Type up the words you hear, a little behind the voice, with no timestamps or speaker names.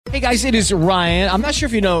Hey guys, it is Ryan. I'm not sure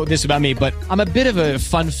if you know this about me, but I'm a bit of a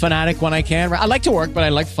fun fanatic when I can. I like to work, but I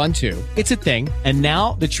like fun too. It's a thing. And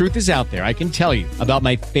now the truth is out there. I can tell you about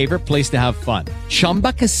my favorite place to have fun.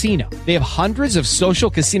 Chumba Casino. They have hundreds of social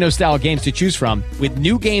casino style games to choose from with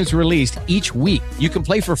new games released each week. You can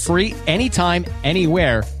play for free anytime,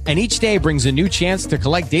 anywhere. And each day brings a new chance to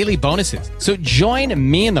collect daily bonuses. So join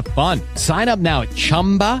me in the fun. Sign up now at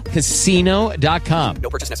ChumbaCasino.com. No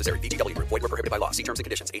purchase necessary. VGW. Void where prohibited by law. See terms and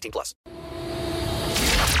conditions. 18+. The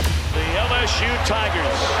LSU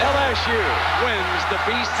Tigers. LSU wins the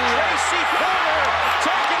BCS. Tracy Porter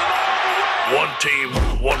taking it all the way. One team,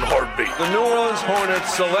 one heartbeat. The New Orleans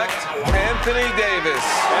Hornets select Anthony Davis.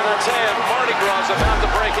 And I tell you, Mardi Gras about to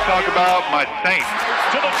break out. Talk about my Saints.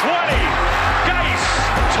 To the 20. Geis.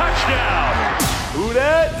 Touchdown. Who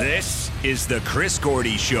dat? This is the Chris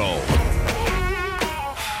Gordy Show.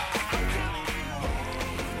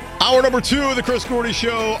 Hour number 2 of the Chris Gordy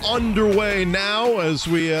Show underway now as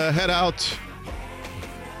we head out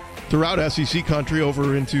throughout SEC country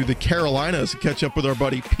over into the Carolinas to catch up with our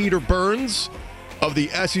buddy Peter Burns of the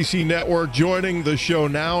SEC Network joining the show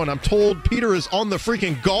now. And I'm told Peter is on the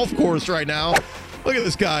freaking golf course right now. Look at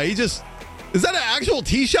this guy. Is that an actual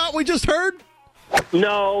tee shot we just heard?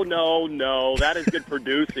 No. That is good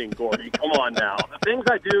producing, Gordy. Come on now. The things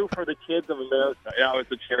I do for the kids of America. Yeah, it's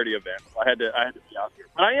a charity event. I had to be out here.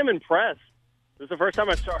 But I am impressed. This is the first time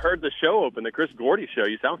I heard the show open, the Chris Gordy Show.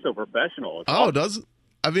 You sound so professional. Does it?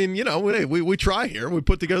 I mean, you know, we try here. We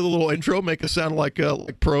put together a little intro, make us sound like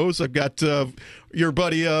pros. I've got your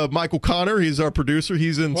buddy Michael Connor. He's our producer.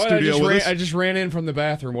 He's in studio with us. I just ran in from the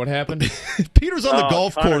bathroom. What happened? Peter's on the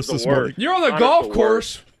golf course this morning. You're on the golf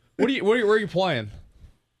course? Where are you playing?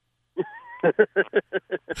 What am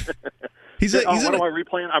I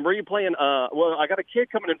replaying? I'm replaying. Well, I got a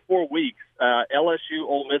kid coming in 4 weeks. LSU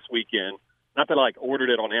Ole Miss weekend. Not that I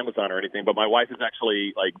ordered it on Amazon or anything, but my wife is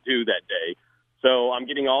actually due that day. So I'm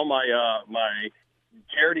getting all my my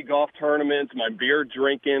charity golf tournaments, my beer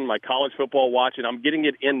drinking, my college football watching. I'm getting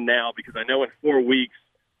it in now because I know in 4 weeks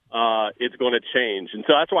it's going to change. And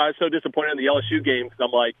so that's why I was so disappointed in the LSU game because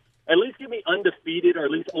I'm like, at least give me undefeated or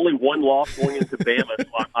at least only one loss going into Bama. So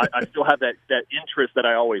I still have that interest that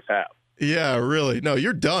I always have. Yeah, really. No,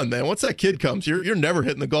 you're done, man. Once that kid comes, you're never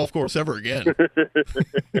hitting the golf course ever again.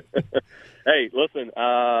 Hey, listen,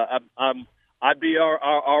 I'd be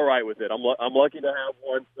all right with it. I'm lucky to have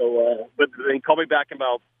one. So, but then call me back in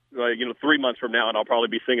about 3 months from now, and I'll probably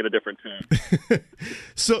be singing a different tune.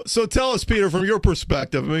 So tell us, Peter, from your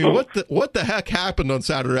perspective. I mean, what the heck happened on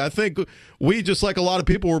Saturday? I think we, just like a lot of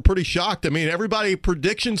people, were pretty shocked. I mean, everybody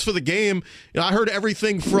predictions for the game. I heard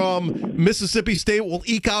everything from Mississippi State will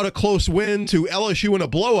eke out a close win to LSU in a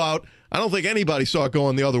blowout. I don't think anybody saw it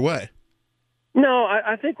going the other way. No,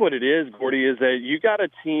 I think what it is, Gordy, is that you got a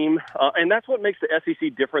team, and that's what makes the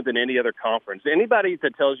SEC different than any other conference. Anybody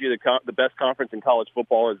that tells you the best conference in college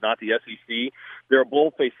football is not the SEC, they're a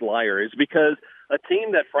bull-faced liar. It's because a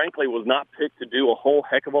team that, frankly, was not picked to do a whole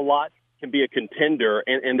heck of a lot can be a contender,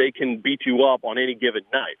 and they can beat you up on any given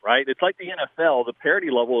night, right? It's like the NFL. The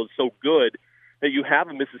parity level is so good that you have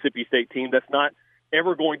a Mississippi State team that's not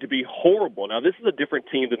ever going to be horrible. Now, this is a different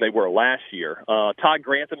team than they were last year. Todd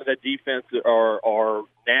Grantham and that defense are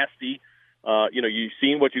nasty. You've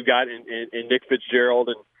seen what you got in Nick Fitzgerald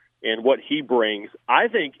and what he brings. I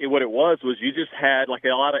think what it was you just had a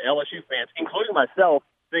lot of LSU fans, including myself,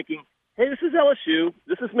 thinking, hey, this is LSU.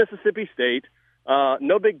 This is Mississippi State.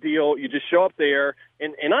 No big deal. You just show up there.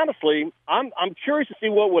 And honestly, I'm curious to see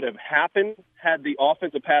what would have happened had the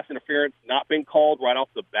offensive pass interference not been called right off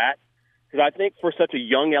the bat. Because I think for such a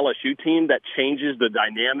young LSU team, that changes the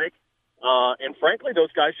dynamic. And frankly, those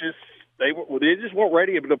guys they just weren't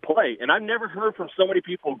ready to play. And I've never heard from so many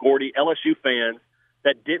people, Gordy, LSU fans,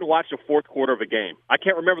 that didn't watch the fourth quarter of a game. I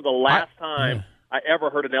can't remember the last time I ever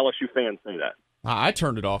heard an LSU fan say that. I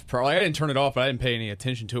turned it off. Probably I didn't turn it off, but I didn't pay any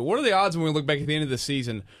attention to it. What are the odds when we look back at the end of the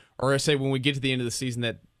season, or I say when we get to the end of the season,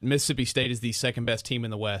 that Mississippi State is the second best team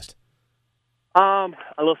in the West?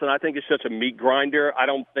 Listen, I think it's such a meat grinder. I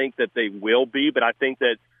don't think that they will be, but I think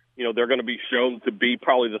that, they're going to be shown to be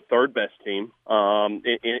probably the third best team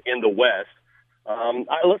in the West.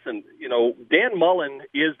 Listen, Dan Mullen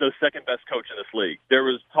is the second best coach in this league. There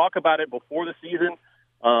was talk about it before the season.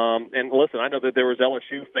 And listen, I know that there was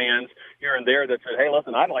LSU fans here and there that said, hey,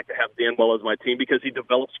 listen, I'd like to have Dan Mullen as my team because he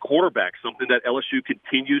develops quarterbacks, something that LSU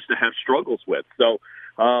continues to have struggles with. So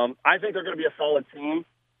I think they're going to be a solid team.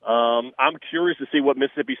 I'm curious to see what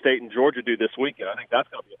Mississippi State and Georgia do this weekend. I think that's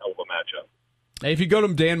going to be a hell of a matchup. Hey, if you go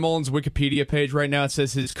to Dan Mullen's Wikipedia page right now, it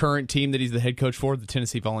says his current team that he's the head coach for, the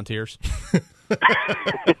Tennessee Volunteers.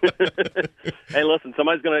 Hey, listen,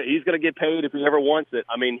 he's gonna get paid if he ever wants it.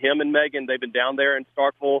 I mean, him and Megan, they've been down there in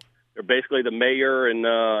Starkville. They're basically the mayor,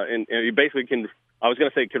 and he basically can. I was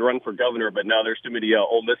gonna say could run for governor, but now there's too many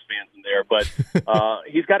Ole Miss fans in there. But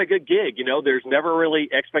he's got a good gig. You know, there's never really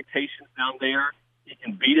expectations down there. He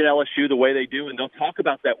can beat at LSU the way they do, and they'll talk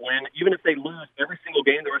about that win, even if they lose every single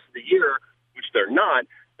game the rest of the year, which they're not.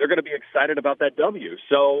 They're going to be excited about that W.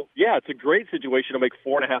 So, yeah, it's a great situation to make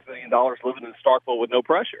 $4.5 million living in Starkville with no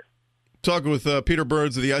pressure. Talking with Peter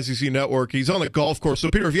Burns of the ICC Network. He's on the golf course. So,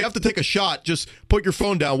 Peter, if you have to take a shot, just put your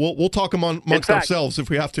phone down. We'll talk amongst ourselves if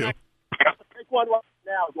we have to. Take one right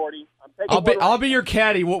now, Gordy. I'll be your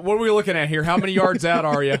caddy. What are we looking at here? How many yards out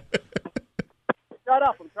are you? Shut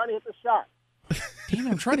up. I'm trying to hit the shot. Damn,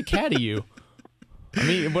 I'm trying to caddy you. I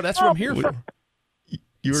mean, well, that's what I'm here for.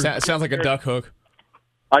 Sounds like a duck hook.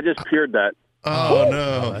 I just peered that. Oh,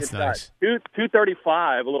 no. Oh, that's nice.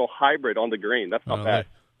 235, a little hybrid on the green. That's not bad.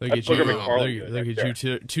 Look at you. Look at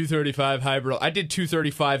you. 235 hybrid. I did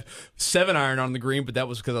 235 7-iron on the green, but that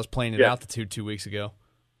was because I was playing it out the 2 weeks ago.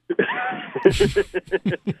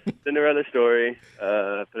 Cinderella story.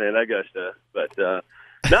 Playing Augusta. But,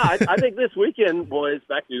 no, I think this weekend, boys,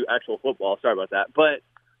 back to actual football. Sorry about that. But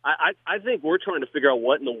I think we're trying to figure out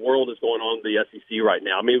what in the world is going on in the SEC right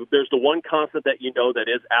now. I mean, there's the one constant that you know that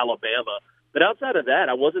is Alabama. But outside of that,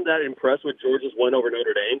 I wasn't that impressed with Georgia's win over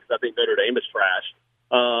Notre Dame because I think Notre Dame is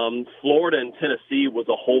trash. Florida and Tennessee was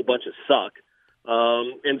a whole bunch of suck.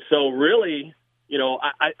 And so really, you know,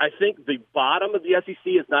 I think the bottom of the SEC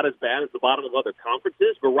is not as bad as the bottom of other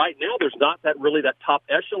conferences. But right now there's not that top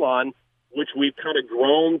echelon, which we've kind of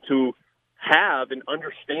grown to have and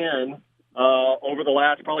understand over the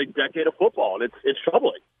last probably decade of football, and it's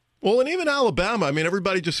troubling. Well, and even Alabama, I mean,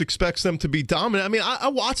 everybody just expects them to be dominant. I mean, I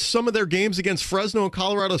watched some of their games against Fresno and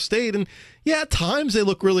Colorado State, and yeah, at times they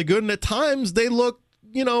look really good, and at times they look,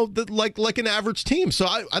 you know, like an average team. So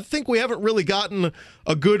I think we haven't really gotten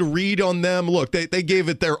a good read on them. Look, they gave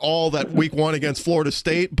it their all that week one against Florida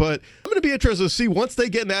State, but I'm going to be interested to see once they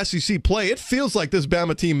get in SEC play, it feels like this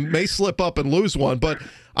Bama team may slip up and lose one. But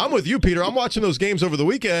I'm with you, Peter. I'm watching those games over the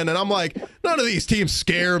weekend, and I'm like, none of these teams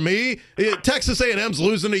scare me. Texas A&M's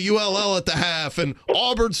losing to ULL at the half, and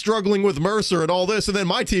Auburn's struggling with Mercer and all this, and then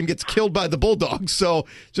my team gets killed by the Bulldogs. So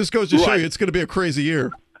just goes to show you it's going to be a crazy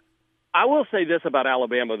year. I will say this about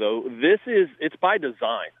Alabama, though. It's by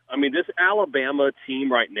design. I mean, this Alabama team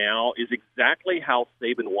right now is exactly how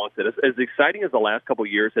Saban wants it. As exciting as the last couple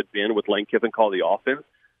of years have been with Lane Kiffin call the offense,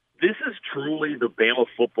 this is truly the Bama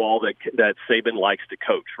football that Saban likes to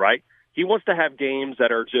coach, right? He wants to have games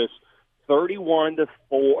that are just 31-4,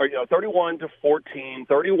 31-14,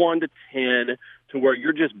 31-10, to where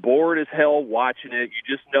you're just bored as hell watching it.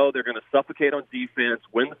 You just know they're going to suffocate on defense,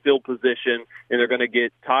 win the field position, and they're going to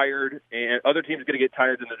get tired, and other teams are going to get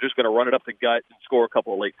tired, and they're just going to run it up the gut and score a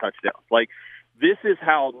couple of late touchdowns. Like, this is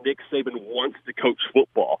how Nick Saban wants to coach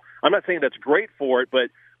football. I'm not saying that's great for it,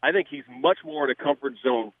 but I think he's much more in a comfort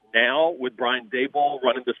zone now with Brian Daboll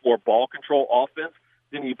running this more ball control offense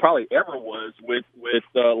than he probably ever was with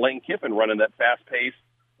Lane Kiffin running that fast-paced,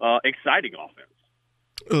 exciting offense.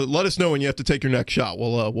 Let us know when you have to take your next shot.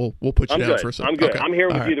 We'll put you down for a second. I'm good. Okay. I'm here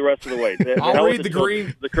with you the rest of the way. I'll read the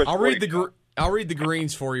green. I'll read the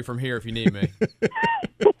greens for you from here if you need me.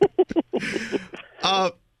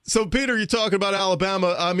 So, Peter, you're talking about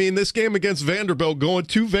Alabama. I mean, this game against Vanderbilt, going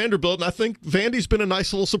to Vanderbilt, and I think Vandy's been a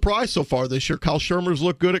nice little surprise so far this year. Kyle Shermer's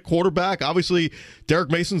looked good at quarterback. Obviously,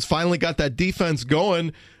 Derek Mason's finally got that defense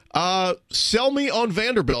going. Sell me on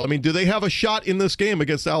Vanderbilt. I mean, do they have a shot in this game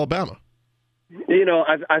against Alabama? You know,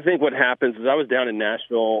 I think what happens is I was down in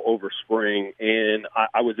Nashville over spring, and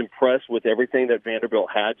I was impressed with everything that Vanderbilt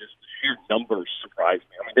had. Just the sheer numbers surprised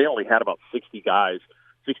me. I mean, they only had about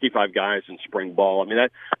 65 guys in spring ball. I mean,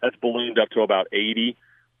 that's ballooned up to about 80.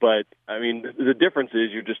 But, I mean, the difference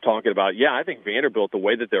is you're just talking about, I think Vanderbilt, the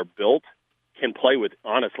way that they're built, can play with,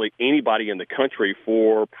 honestly, anybody in the country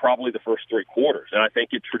for probably the first three quarters. And I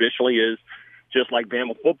think it traditionally is just like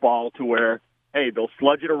Bama football to where, hey, they'll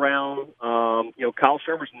sludge it around. Kyle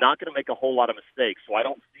Shermer's not going to make a whole lot of mistakes, so I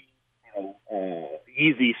don't see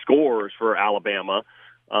easy scores for Alabama.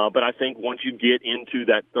 But I think once you get into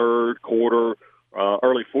that third quarter,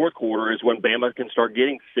 early fourth quarter is when Bama can start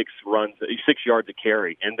getting 6 yards a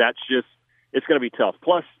carry, and that's just it's going to be tough.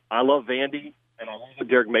 Plus, I love Vandy, and I love what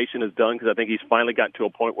Derek Mason has done because I think he's finally gotten to a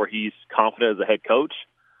point where he's confident as a head coach.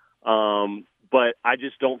 But I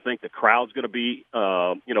just don't think the crowd's going to be,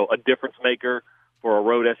 a difference maker for a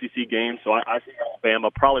road SEC game. So I see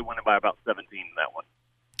Alabama probably winning by about 17 in that one.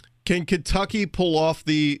 Can Kentucky pull off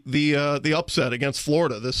the upset against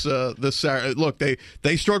Florida this Saturday? Look,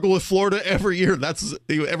 they struggle with Florida every year.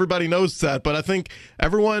 Everybody knows that. But I think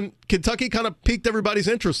Kentucky kind of piqued everybody's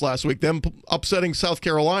interest last week. Them upsetting South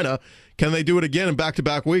Carolina. Can they do it again in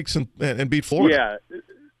back-to-back weeks and beat Florida? Yeah,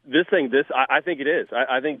 I think it is.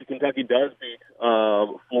 I think Kentucky does beat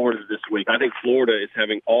Florida this week. I think Florida is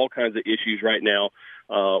having all kinds of issues right now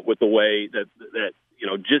with the way that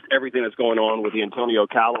just everything that's going on with the Antonio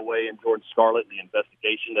Callaway and Jordan Scarlett, the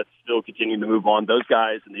investigation that's still continuing to move on. Those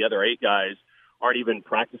guys and the other 8 guys aren't even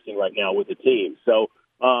practicing right now with the team. So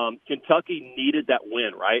Kentucky needed that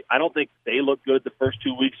win, right? I don't think they looked good the first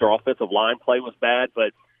 2 weeks. Their offensive line play was bad,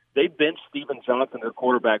 but they benched Steven Johnson, their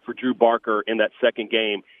quarterback, for Drew Barker in that second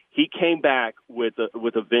game. He came back with a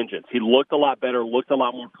vengeance. He looked a lot better, looked a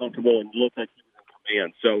lot more comfortable, and looked like he was in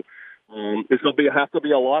command. So it's going to have to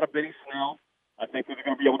be a lot of Benny Snell. I think they're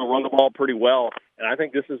going to be able to run the ball pretty well. And I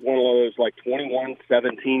think this is one of those like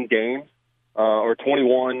 21-17 games or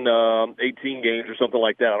 21-18 games or something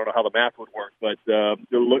like that. I don't know how the math would work, but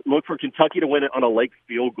look for Kentucky to win it on a late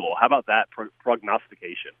field goal. How about that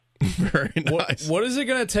prognostication? Very nice. What is it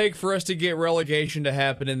going to take for us to get relegation to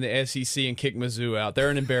happen in the SEC and kick Mizzou out? They're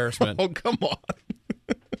an embarrassment. Oh, come on.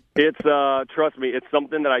 It's trust me, it's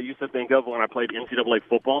something that I used to think of when I played NCAA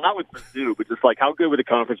football. Not with Mizzou, but just like how good would the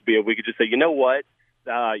conference be if we could just say, you know what,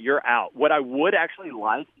 you're out. What I would actually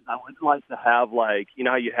like is I would like to have like, you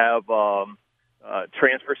know how you have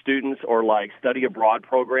transfer students or like study abroad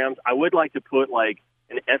programs. I would like to put like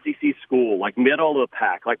an SEC school, like middle of the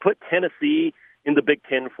pack, like put Tennessee in the Big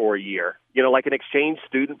Ten for a year. You know, like an exchange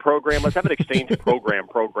student program. Let's have an exchange program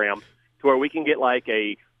to where we can get like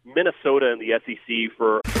a Minnesota in the SEC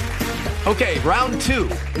for. Okay, round 2.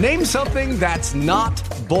 Name something that's not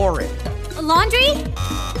boring. A laundry?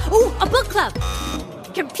 Ooh, a book club.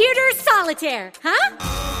 Computer solitaire, huh?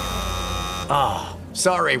 Ah,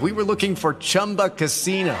 sorry, we were looking for Chumba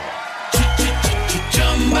Casino.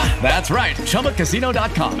 That's right.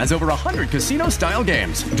 ChumbaCasino.com has over 100 casino-style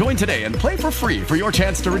games. Join today and play for free for your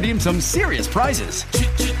chance to redeem some serious prizes.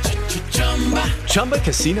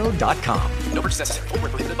 ChumbaCasino.com. No purchase necessary. Void where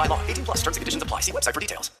prohibited by law. 18+ terms and conditions apply. See website for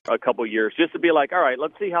details. A couple years just to be like, all right,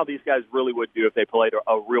 let's see how these guys really would do if they played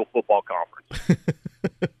a real football conference.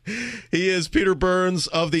 He is Peter Burns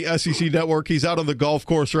of the SEC Network. He's out on the golf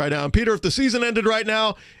course right now. And Peter, if the season ended right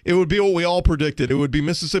now, it would be what we all predicted. It would be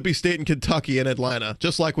Mississippi State and Kentucky in Atlanta,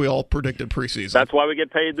 just like we all predicted preseason. That's why we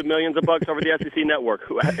get paid the millions of bucks over the SEC Network.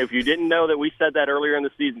 If you didn't know that we said that earlier in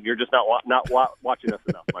the season, you're just not watching us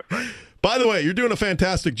enough, my friend. By the way, you're doing a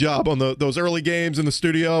fantastic job on those early games in the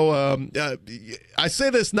studio. I say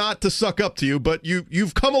this not to suck up to you, but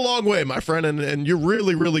you've come a long way, my friend, and you're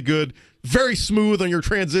really, really good. Very smooth on your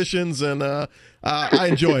transitions, and I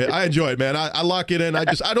enjoy it. I enjoy it, man. I lock it in. I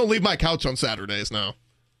don't leave my couch on Saturdays now.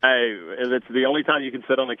 Hey, it's the only time you can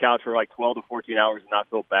sit on the couch for like 12 to 14 hours and not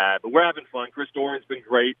feel bad. But we're having fun. Chris Doran's been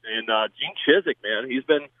great, and Gene Chizik, man, he's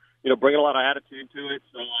been bringing a lot of attitude to it.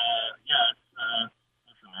 So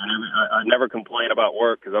I never complain about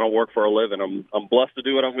work because I don't work for a living. I'm blessed to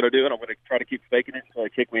do what I'm going to do, and I'm going to try to keep faking it until they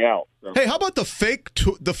kick me out. So. Hey, how about the fake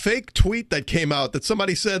tweet that came out that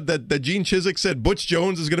somebody said that Gene Chizik said Butch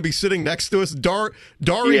Jones is going to be sitting next to us? Dari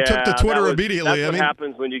took to Twitter immediately. That's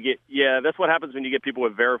what happens when you get people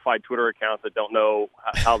with verified Twitter accounts that don't know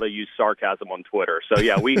how they use sarcasm on Twitter. So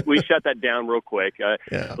yeah, we shut that down real quick.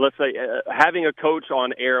 Let's say having a coach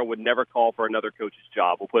on air would never call for another coach's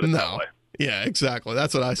job. We'll put it that way. Yeah, exactly.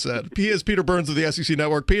 That's what I said. He is Peter Burns of the SEC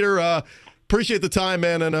Network. Peter, appreciate the time,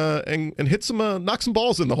 man, and hit some knock some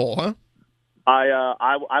balls in the hole, huh?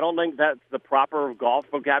 I don't think that's the proper golf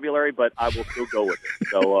vocabulary, but I will still go with it.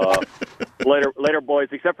 So later, boys.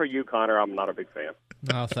 Except for you, Connor, I'm not a big fan.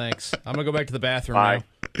 Oh, thanks. I'm gonna go back to the bathroom Bye.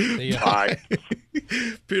 now. See ya. Bye.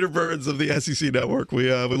 Peter Burns of the SEC Network.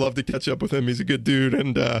 We love to catch up with him. He's a good dude,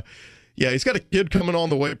 and yeah, he's got a kid coming on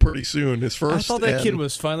the way pretty soon. His first. I thought that kid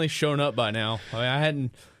was finally shown up by now. I mean, I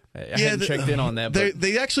hadn't checked in on that. But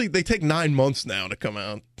they take 9 months now to come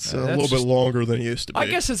out. So a little bit longer than it used to be. I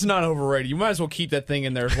guess it's not overrated. You might as well keep that thing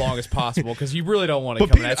in there as long as possible because you really don't want it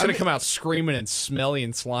coming out. It's going to come out screaming and smelly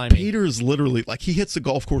and slimy. Peter's literally like he hits the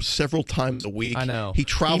golf course several times a week. I know. He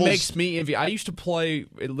travels. He makes me envy. I used to play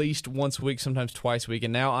at least once a week, sometimes twice a week,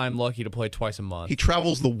 and now I'm lucky to play twice a month. He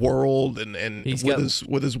travels the world and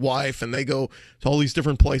with his wife, and they go to all these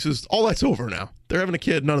different places. All that's over now. They're having a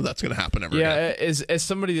kid. None of that's going to happen ever again. As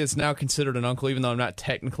somebody that's now considered an uncle, even though I'm not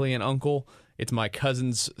technically an uncle, it's my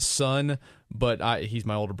cousin's son, but he's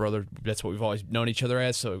my older brother. That's what we've always known each other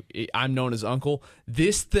as, so I'm known as uncle.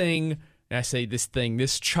 This thing and I say this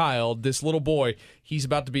child, this little boy, he's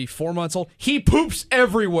about to be 4 months old. He poops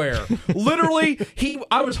everywhere. Literally,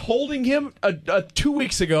 I was holding him 2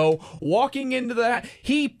 weeks ago, walking into that.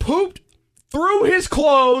 He pooped through his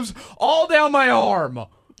clothes all down my arm.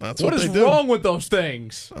 What is wrong with those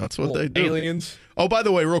things? That's what they do. Aliens. Oh, by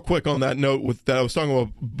the way, real quick on that note that I was talking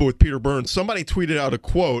about with Peter Burns, somebody tweeted out a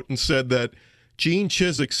quote and said that Gene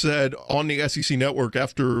Chizik said on the SEC Network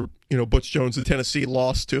after Butch Jones in Tennessee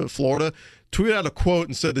lost to Florida, tweeted out a quote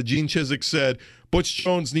and said that Gene Chizik said Butch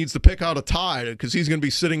Jones needs to pick out a tie because he's going to be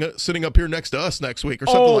sitting up here next to us next week or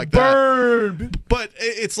something like that. Bird. But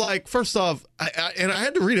it's like, first off, I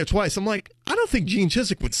had to read it twice. I'm like, I don't think Gene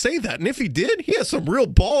Chizik would say that, and if he did, he has some real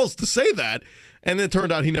balls to say that. And then it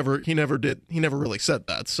turned out he never did. He never really said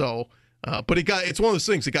that. So. But it's one of those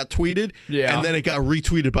things. It got tweeted, and then it got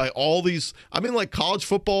retweeted by all these. Like college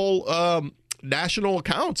football national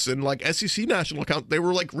accounts and like SEC national accounts. They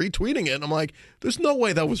were like retweeting it, and I'm like, "There's no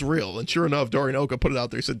way that was real." And sure enough, Dorian Oka put it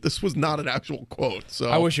out there. He said this was not an actual quote. So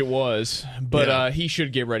I wish it was, but he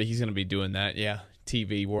should get ready. He's going to be doing that. Yeah,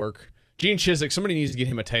 TV work. Gene Chizik, somebody needs to get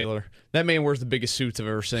him a tailor. That man wears the biggest suits I've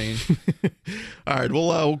ever seen. All right,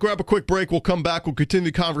 we'll grab a quick break. We'll come back. We'll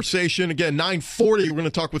continue the conversation. Again, 9:40, we're going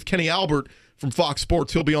to talk with Kenny Albert from Fox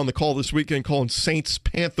Sports. He'll be on the call this weekend calling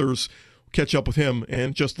Saints-Panthers. We'll catch up with him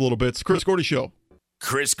in just a little bit. It's the Chris Gordy Show.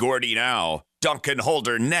 Chris Gordy now. Duncan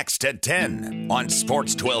Holder next at 10 on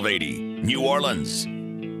Sports 1280, New Orleans.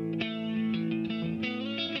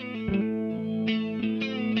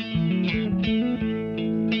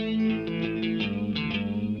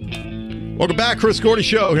 Welcome back, Chris Gordy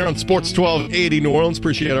Show here on Sports 1280 New Orleans.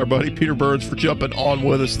 Appreciate our buddy Peter Burns for jumping on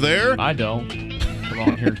with us there. I don't. Come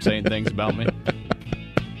on here saying things about me.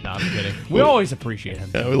 No, I'm kidding. We always appreciate him.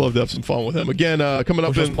 Yeah, we love to have some fun with him. Again, coming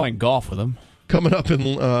up in playing golf with him. Coming up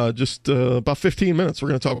in just about 15 minutes, we're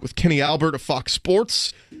going to talk with Kenny Albert of Fox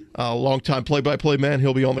Sports, longtime play-by-play man.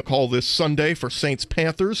 He'll be on the call this Sunday for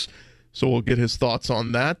Saints-Panthers, so we'll get his thoughts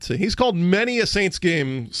on that. He's called many a Saints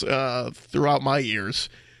games throughout my years.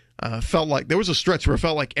 Felt like there was a stretch where it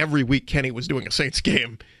felt like every week Kenny was doing a Saints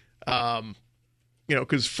game.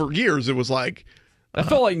 Because for years it was like I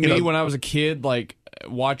felt like me when I was a kid, like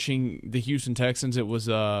watching the Houston Texans. It was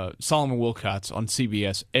Solomon Wilcots on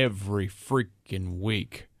CBS every freaking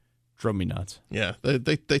week. Drove me nuts. Yeah,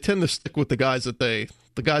 they tend to stick with the guys that they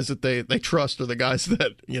trust, or the guys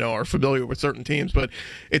that are familiar with certain teams. But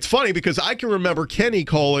it's funny because I can remember Kenny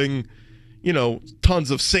calling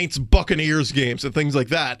tons of Saints Buccaneers games and things like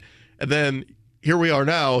that. And then here we are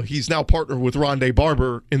now. He's now partnered with Rondé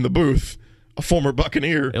Barber in the booth, a former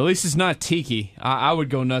Buccaneer. At least it's not Tiki. I would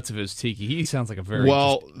go nuts if it was Tiki. He sounds like a very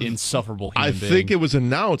insufferable human being. I think it was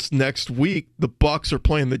announced next week the Bucs are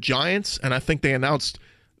playing the Giants, and I think they announced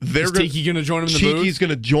Tiki going to join him in the booth? Tiki's going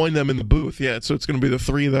to join them in the booth, yeah. So it's going to be the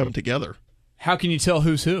three of them together. How can you tell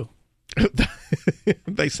who's who?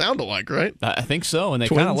 They sound alike, right? I think so, and they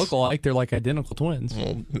kind of look alike. They're like identical twins.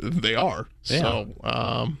 Well, they are. Yeah.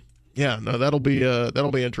 So, that'll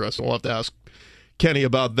be interesting. We'll have to ask Kenny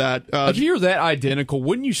about that. If you're that identical,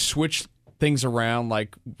 wouldn't you switch things around?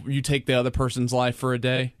 Like you take the other person's life for a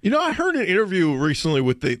day? I heard an interview recently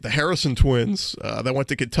with the Harrison twins that went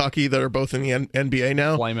to Kentucky that are both in the NBA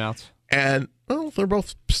now. Flameouts. And they're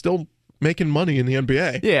both still making money in the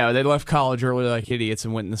NBA. Yeah, they left college early like idiots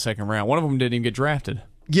and went in the second round. One of them didn't even get drafted.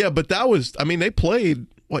 Yeah, but that was, they played,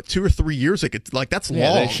 2 or 3 years? That's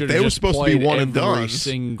long. They were supposed to be one and done. Every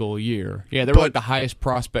single year. Yeah, they were like the highest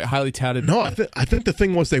prospect, highly touted. No, I think the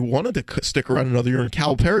thing was they wanted to stick around another year, and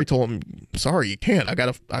Cal Perry told them, sorry, you can't. I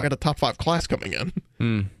got a top 5 class coming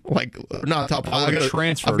in. Not top 5.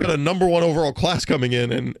 I've got a number 1 overall class coming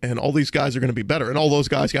in, and all these guys are going to be better. And all those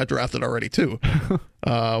guys got drafted already, too.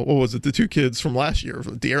 What was it? The 2 kids from last year,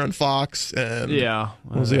 De'Aaron Fox, and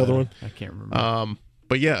what was the other one? I can't remember.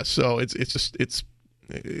 But yeah, so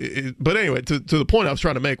but anyway, to the point I was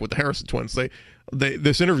trying to make with the Harrison twins, they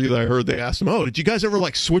this interview that I heard, they asked them, "Oh, did you guys ever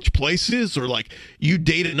switch places, or you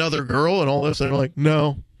date another girl and all this?" And they're like,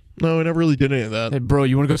 "No, I never really did any of that." Hey, bro,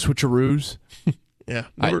 you want to go switcheroos? Yeah,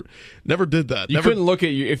 never did that. You couldn't look at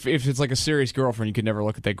you if it's like a serious girlfriend. You could never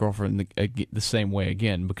look at that girlfriend the same way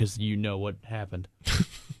again because you know what happened.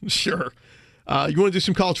 Sure. You want to do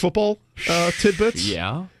some college football tidbits?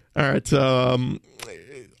 Yeah. All right.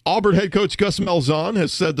 Auburn head coach Gus Malzahn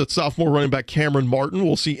has said that sophomore running back Cameron Martin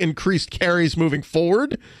will see increased carries moving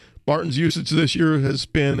forward. Martin's usage this year has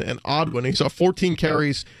been an odd one. He saw 14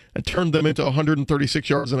 carries and turned them into 136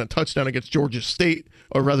 yards and a touchdown against Georgia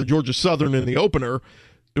Southern in the opener,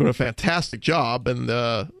 doing a fantastic job. And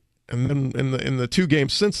then in the 2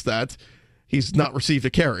 games since that, he's not received a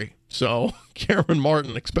carry. So Cameron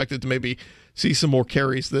Martin expected to maybe see some more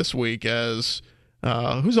carries this week. As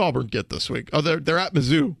who's Auburn get this week? Oh, they're at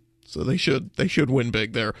Mizzou, so they should win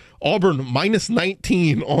big there. Auburn minus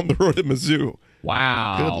 19 on the road at Mizzou.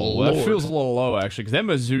 Wow, that feels a little low actually, because that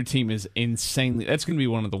Mizzou team is insanely. That's going to be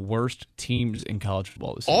one of the worst teams in college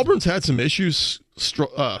football this season. Auburn's had some issues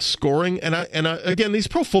scoring, and again, these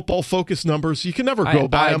Pro Football Focus numbers, you can never go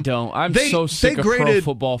by them. I'm so sick of Pro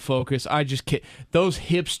Football Focus. I just can't. Those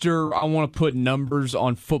hipster, I want to put numbers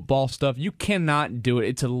on football stuff. You cannot do it.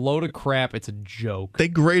 It's a load of crap. It's a joke. They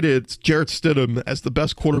graded Jarrett Stidham as the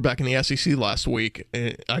best quarterback in the SEC last week.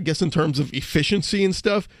 I guess in terms of efficiency and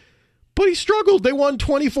stuff. But he struggled. They won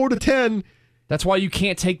 24-10. That's why you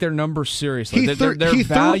can't take their numbers seriously. Their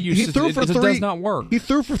value does not work. He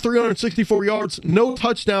threw for 364 yards, no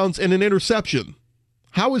touchdowns, and an interception.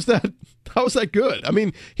 How is that good? I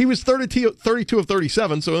mean, he was 32 of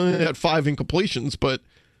 37, so he only had 5 incompletions, but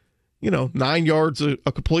 9 yards a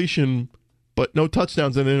completion, but no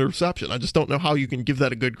touchdowns and an interception. I just don't know how you can give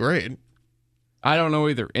that a good grade. I don't know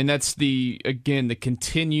either. And that's the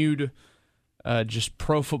continued just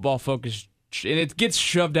Pro Football Focus, and it gets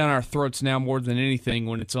shoved down our throats now more than anything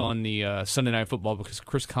when it's on the Sunday Night Football, because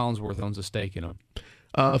Chris Collinsworth owns a stake in them.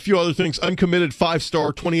 A few other things. Uncommitted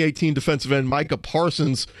 5-star 2018 defensive end Micah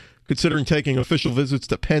Parsons considering taking official visits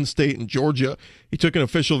to Penn State and Georgia. He took an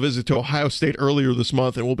official visit to Ohio State earlier this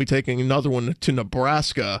month and will be taking another one to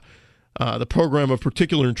Nebraska. The program of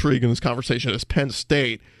particular intrigue in this conversation is Penn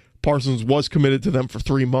State. Parsons was committed to them for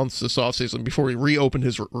 3 months this offseason before he reopened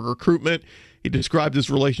his recruitment. He described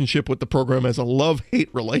his relationship with the program as a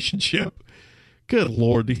love-hate relationship. Good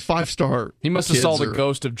Lord, these 5-star He must have saw the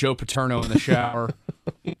ghost of Joe Paterno in the shower.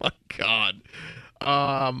 Oh, my God.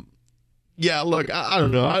 Yeah, look, I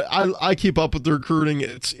don't know. I keep up with the recruiting.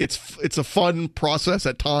 It's a fun process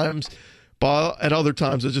at times. But at other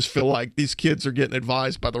times, I just feel like these kids are getting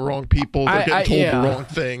advised by the wrong people. They're getting told the wrong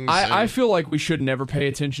things. I feel like we should never pay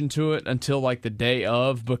attention to it until like the day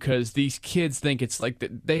of, because these kids think it's like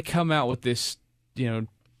they come out with this,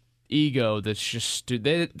 ego that's just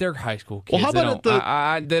they're high school kids. Well, how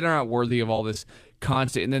about they're not worthy of all this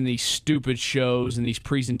constant, and then these stupid shows and these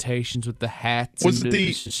presentations with the hats. Was and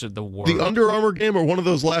the worst. The Under Armour game or one of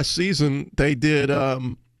those last season? They did.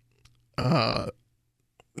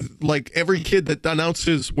 Like every kid that announced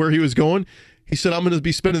where he was going, he said, "I'm going to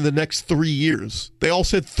be spending the next 3 years." They all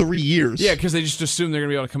said 3 years. Yeah, because they just assume they're going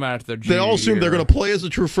to be able to come out after their junior year. They all assume they're going to play as a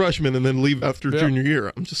true freshman and then leave after junior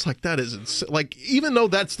year. I'm just like, that isn't like, even though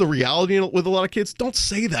that's the reality with a lot of kids, don't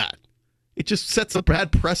say that. It just sets a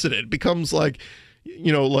bad precedent. It becomes like,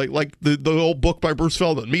 like the old book by Bruce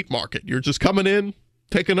Feldman, Meat Market. You're just coming in,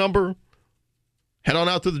 take a number, head on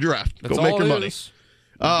out to the draft. That's go make your money. Is.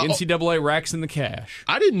 NCAA racks in the cash.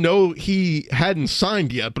 I didn't know he hadn't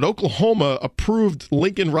signed yet, but Oklahoma approved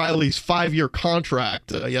Lincoln Riley's 5-year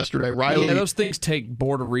contract yesterday. Riley, those things take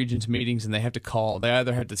Board of Regents meetings, and they have to call. They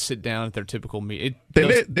either have to sit down at their typical meeting.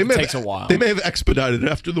 It takes a while. They may have expedited it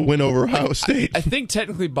after the win over Ohio State. I think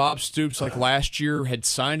technically Bob Stoops, like last year, had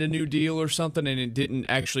signed a new deal or something, and it didn't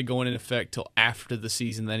actually go into effect till after the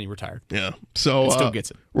season. Then he retired. Yeah, so still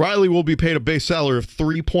gets it. Riley will be paid a base salary of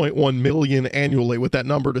 $3.1 million annually, with that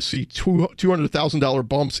number to see $200,000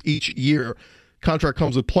 bumps each year. Contract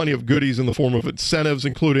comes with plenty of goodies in the form of incentives,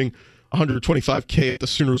 including $125K if the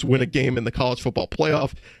Sooners win a game in the college football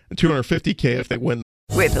playoff, and $250K if they win.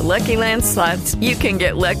 With the Lucky Land Slots, you can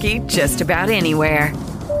get lucky just about anywhere.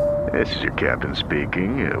 This is your captain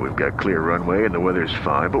speaking. We've got clear runway and the weather's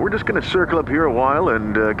fine, but we're just going to circle up here a while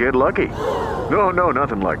and get lucky. No,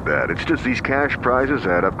 nothing like that. It's just these cash prizes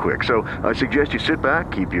add up quick. So I suggest you sit back,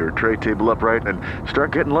 keep your tray table upright, and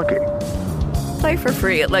start getting lucky. Play for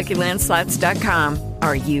free at LuckyLandSlots.com.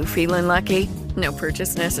 Are you feeling lucky? No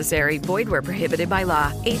purchase necessary. Void where prohibited by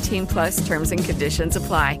law. 18+ terms and conditions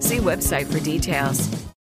apply. See website for details.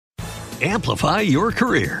 Amplify your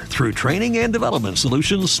career through training and development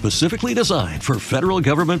solutions specifically designed for federal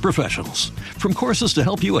government professionals. From courses to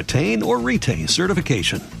help you attain or retain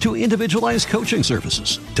certification, to individualized coaching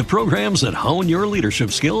services, to programs that hone your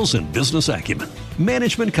leadership skills and business acumen,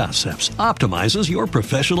 Management Concepts optimizes your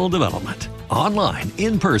professional development. Online,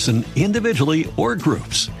 in person, individually, or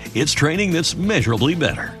groups, it's training that's measurably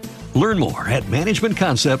better. Learn more at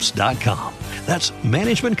managementconcepts.com. That's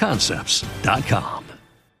managementconcepts.com.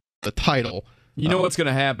 The title. You know what's going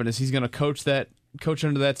to happen is he's going to coach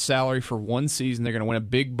under that salary for one season. They're going to win a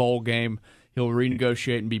big bowl game. He'll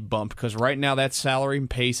renegotiate and be bumped, because right now that salary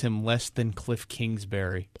pays him less than Cliff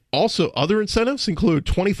Kingsbury. Also, other incentives include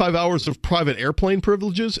 25 hours of private airplane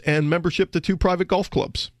privileges and membership to 2 private golf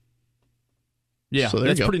clubs. Yeah, so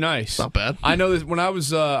that's pretty nice. Not bad. I know that when I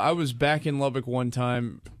was back in Lubbock one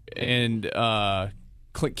time, and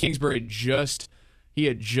Clint Kingsbury had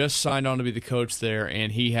just signed on to be the coach there,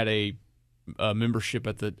 and he had a membership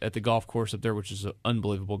at the golf course up there, which is an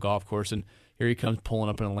unbelievable golf course. And here he comes pulling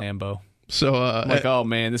up in a Lambo. So I'm like, oh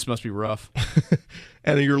man, this must be rough.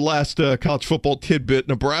 And your last college football tidbit: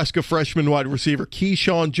 Nebraska freshman wide receiver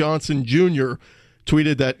Keyshawn Johnson Jr.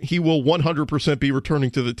 tweeted that he will 100% be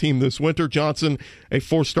returning to the team this winter. Johnson, a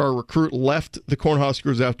 4-star recruit, left the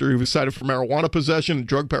Cornhuskers after he was cited for marijuana possession and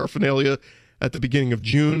drug paraphernalia at the beginning of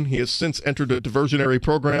June. He has since entered a diversionary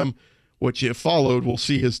program, which, if followed, will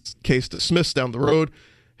see his case dismissed down the road.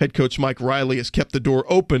 Head coach Mike Riley has kept the door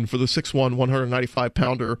open for the 6'1",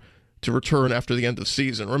 195-pounder to return after the end of the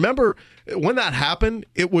season. Remember, when that happened,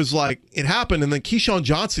 it was like it happened, and then Keyshawn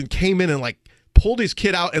Johnson came in and pulled his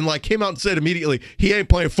kid out and came out and said immediately, he ain't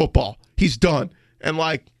playing football. He's done. And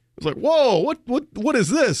it was like, whoa, what is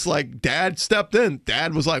this? Dad stepped in.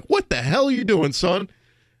 Dad was like, what the hell are you doing, son?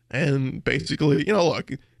 And basically,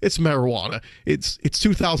 look, it's marijuana. It's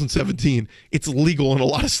 2017. It's legal in a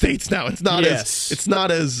lot of states now. It's not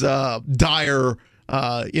as dire,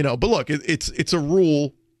 But look, it's a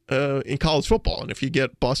rule in college football, and if you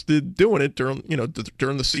get busted doing it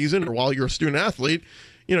during the season or while you're a student athlete,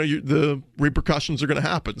 the repercussions are going to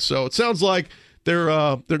happen. So it sounds like they're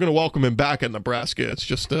going to welcome him back in Nebraska. It's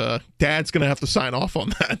just Dad's going to have to sign off on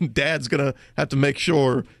that, and Dad's going to have to make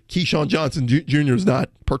sure Keyshawn Johnson Jr. is not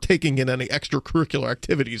partaking in any extracurricular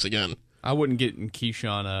activities again. I wouldn't get in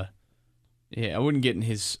Keyshawn. I wouldn't get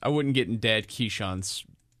in Dad Keyshawn's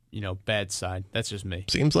bad side. That's just me.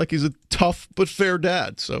 Seems like he's a tough but fair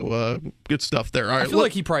dad. So good stuff there. All right, I feel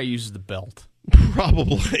like he probably uses the belt.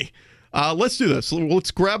 Probably. Let's do this.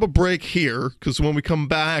 Let's grab a break here, because when we come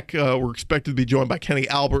back, we're expected to be joined by Kenny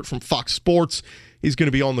Albert from Fox Sports. He's going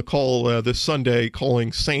to be on the call this Sunday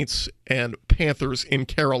calling Saints and Panthers in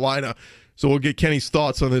Carolina. So we'll get Kenny's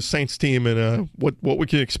thoughts on this Saints team and what we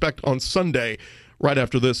can expect on Sunday right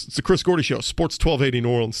after this. It's the Chris Gordy Show, Sports 1280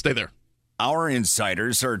 New Orleans. Stay there. Our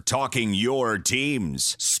insiders are talking your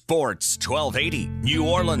teams. Sports 1280 New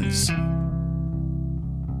Orleans.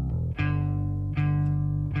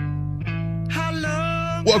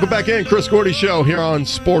 Welcome back in, Chris Gordy Show here on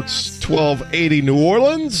Sports 1280 New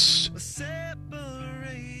Orleans.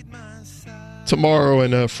 Tomorrow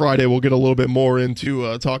and Friday we'll get a little bit more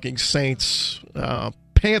into talking Saints,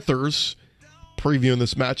 Panthers, previewing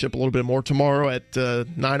this matchup a little bit more tomorrow at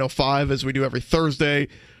 9:05 as we do every Thursday.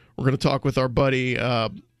 We're going to talk with our buddy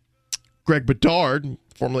Greg Bedard,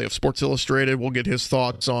 formerly of Sports Illustrated. We'll get his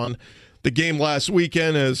thoughts on the game last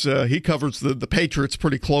weekend, as he covers the Patriots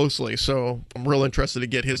pretty closely. So I'm real interested to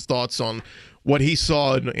get his thoughts on what he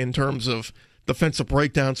saw in terms of defensive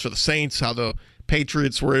breakdowns for the Saints, how the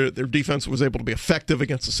Patriots their defense was able to be effective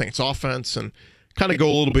against the Saints offense, and kind of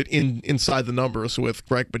go a little bit inside the numbers with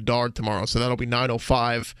Greg Bedard tomorrow. So that'll be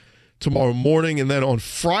 9:05 tomorrow morning. And then on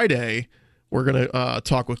Friday, we're going to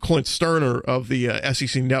talk with Clint Sterner of the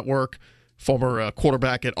SEC Network, former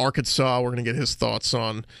quarterback at Arkansas. We're going to get his thoughts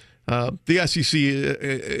on the SEC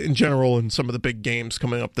in general and some of the big games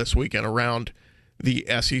coming up this weekend around the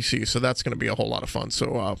SEC. So that's going to be a whole lot of fun.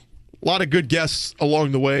 So a lot of good guests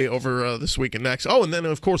along the way over this week and next. Oh, and then,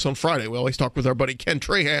 of course, on Friday, we always talk with our buddy Ken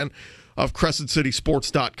Trahan of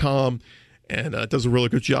CrescentCitySports.com, and does a really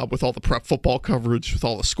good job with all the prep football coverage, with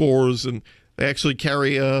all the scores, and they actually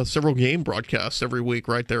carry several game broadcasts every week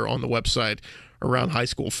right there on the website around high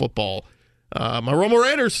school football. My Romo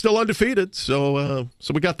Raiders still undefeated, so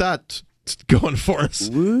we got that going for us.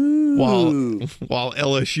 Woo. While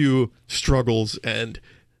LSU struggles and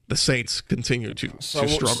the Saints continue to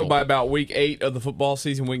struggle. So by about week 8 of the football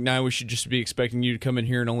season, week 9, we should just be expecting you to come in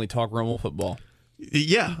here and only talk Romo football.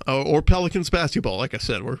 Yeah, or Pelicans basketball. Like I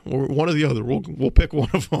said, we're one or the other. We'll pick one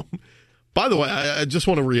of them. By the way, I just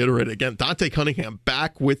want to reiterate again, Dante Cunningham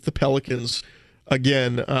back with the Pelicans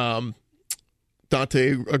again.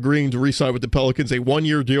 Dante agreeing to re-sign with the Pelicans, a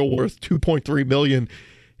 1-year deal worth $2.3 million.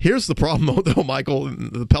 Here's the problem, though, Michael.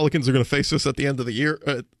 The Pelicans are going to face this at the end of the year,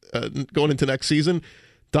 going into next season.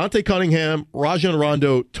 Dante Cunningham, Rajon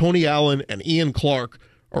Rondo, Tony Allen, and Ian Clark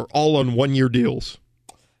are all on 1-year deals.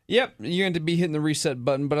 Yep, you're going to be hitting the reset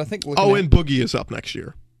button, but I think... and Boogie is up next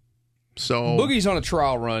year. So Boogie's on a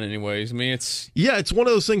trial run anyways. I mean, it's one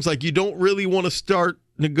of those things, like, you don't really want to start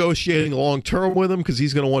negotiating long-term with him because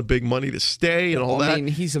he's going to want big money to stay and all that. I mean,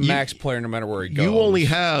 he's a max player no matter where he goes. You only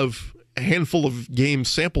have a handful of game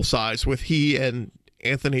sample size with he and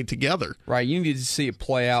Anthony together. Right, you need to see it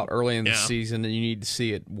play out early in the season, and you need to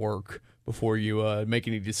see it work before you make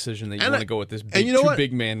any decision that you want to go with this big,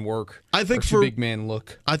 big man work. I think big man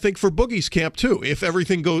look. I think for Boogie's camp too. If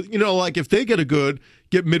everything goes, like if they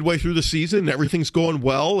get midway through the season and everything's going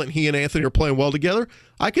well, and he and Anthony are playing well together,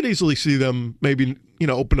 I could easily see them maybe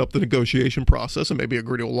open up the negotiation process and maybe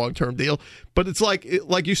agree to a long-term deal. But it's like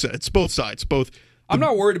you said, it's both sides. I'm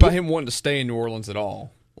not worried about him wanting to stay in New Orleans at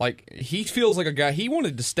all. Like, he feels like a guy, he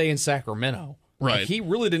wanted to stay in Sacramento. Right. Like, he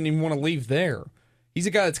really didn't even want to leave there. He's a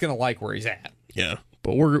guy that's going to like where he's at. Yeah,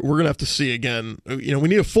 but we're going to have to see again. We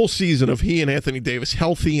need a full season of he and Anthony Davis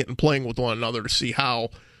healthy and playing with one another to see how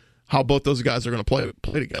both those guys are going to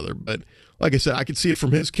play together. But like I said, I can see it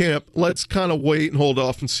from his camp. Let's kind of wait and hold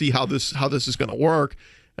off and see how this is going to work.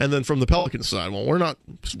 And then from the Pelicans side, well, we're not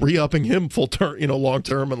re-upping him full term, long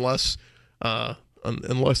term unless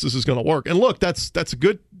this is going to work. And look, that's a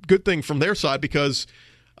good thing from their side because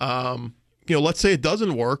let's say it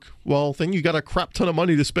doesn't work. Well, then you got a crap ton of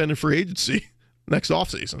money to spend in free agency next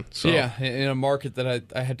offseason. So yeah, in a market that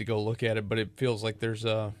I had to go look at it, but it feels like there's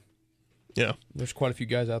quite a few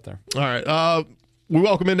guys out there. All right. We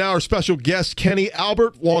welcome in now our special guest, Kenny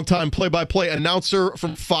Albert, longtime play-by-play announcer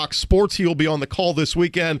from Fox Sports. He will be on the call this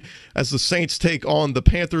weekend as the Saints take on the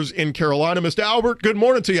Panthers in Carolina. Mr. Albert, good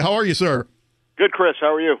morning to you. How are you, sir? Good, Chris.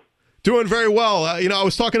 How are you? Doing very well. I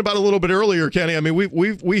was talking about it a little bit earlier, Kenny. I mean,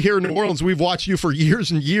 we here in New Orleans, we've watched you for years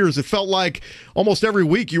and years. It felt like almost every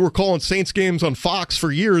week you were calling Saints games on Fox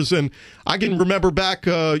for years, and I can remember back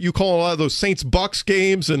you calling a lot of those Saints-Bucks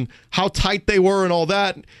games and how tight they were and all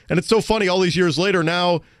that. And it's so funny all these years later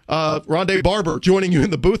now, Rondé Barber joining you in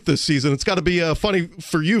the booth this season. It's got to be funny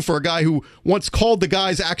for you, for a guy who once called the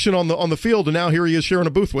guys' action on the field, and now here he is sharing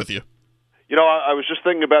a booth with you. I was just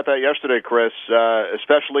thinking about that yesterday, Chris.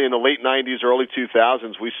 Especially in the late 90s, early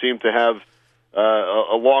 2000s, we seemed to have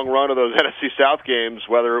a long run of those NFC South games,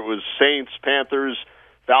 whether it was Saints, Panthers,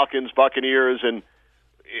 Falcons, Buccaneers, and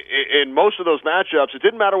in most of those matchups, it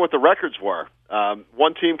didn't matter what the records were.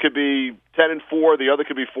 One team could be 10-4, the other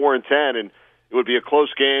could be 4-10, and it would be a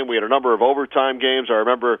close game. We had a number of overtime games. I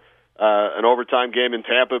remember an overtime game in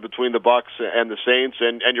Tampa between the Bucs and the Saints,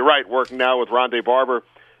 and you're right, working now with Rondé Barber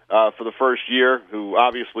for the first year, who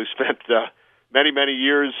obviously spent many, many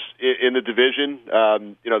years in the division.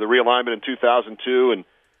 The realignment in 2002, and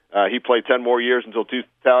he played 10 more years until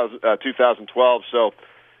 2012. So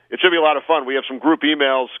it should be a lot of fun. We have some group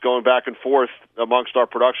emails going back and forth amongst our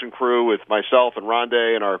production crew with myself and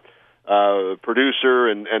Rondé and our producer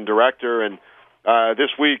and director. And this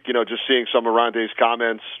week, just seeing some of Rondé's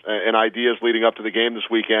comments and ideas leading up to the game this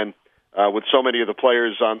weekend, with so many of the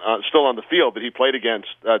players still on the field that he played against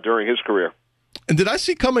during his career. And did I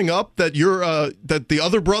see coming up that that the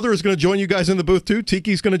other brother is going to join you guys in the booth too?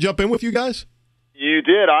 Tiki's going to jump in with you guys? You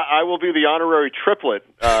did. I will be the honorary triplet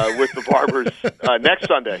with the Barbers next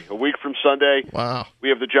Sunday, a week from Sunday. Wow. We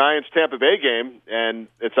have the Giants-Tampa Bay game, and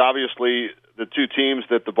it's obviously the two teams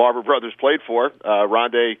that the Barber brothers played for.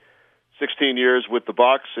 Rondé, 16 years with the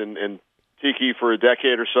Bucs, and Tiki for a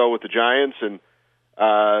decade or so with the Giants, and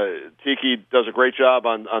Tiki does a great job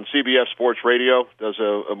on CBS Sports Radio, does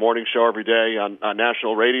a morning show every day on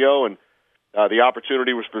national radio, and the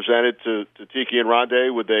opportunity was presented to Tiki and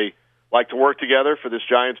Rondé. Would they like to work together for this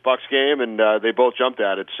Giants-Bucs game? And they both jumped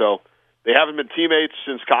at it. So they haven't been teammates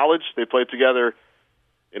since college. They played together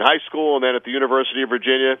in high school and then at the University of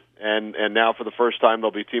Virginia, and now for the first time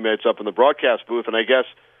they'll be teammates up in the broadcast booth. And I guess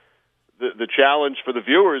the challenge for the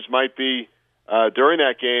viewers might be during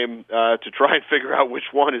that game to try and figure out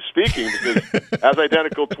which one is speaking, because as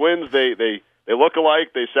identical twins, they look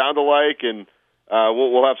alike, they sound alike, and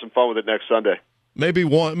we'll have some fun with it next Sunday. Maybe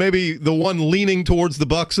the one leaning towards the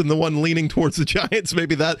Bucs and the one leaning towards the Giants.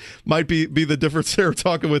 Maybe that might be the difference there.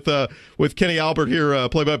 Talking with Kenny Albert here,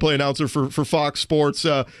 play-by-play announcer for Fox Sports.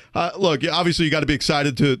 Look, obviously you got to be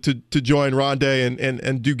excited to join Rondé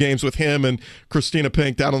and do games with him and Christina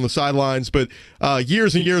Pink down on the sidelines. But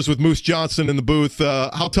years and years with Moose Johnson in the booth.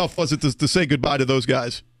 How tough was it to say goodbye to those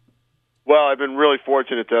guys? Well, I've been really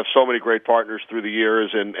fortunate to have so many great partners through the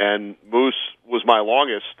years, and Moose was my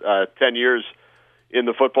longest, 10 years in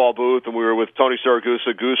the football booth, and we were with Tony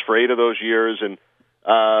Siragusa, Goose, for 8 of those years, and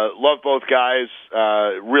loved both guys,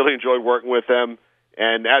 really enjoyed working with them.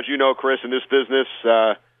 And as you know, Chris, in this business,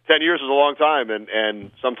 10 years is a long time, and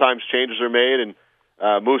sometimes changes are made,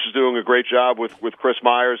 and Moose is doing a great job with Chris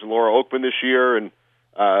Myers and Laura Oakman this year, and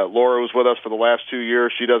Laura was with us for the last 2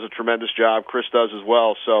 years. She does a tremendous job. Chris does as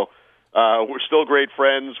well. So we're still great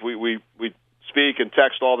friends. We speak and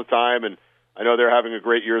text all the time, and I know they're having a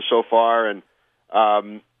great year so far, and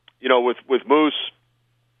with Moose,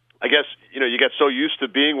 I guess, you get so used to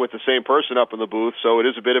being with the same person up in the booth, so it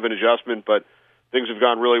is a bit of an adjustment, but things have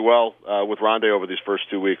gone really well with Rondé over these first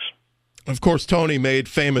 2 weeks. Of course, Tony made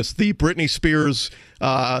famous the Britney Spears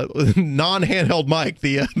non-handheld mic,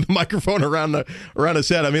 the microphone around his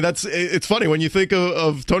head. I mean, it's funny when you think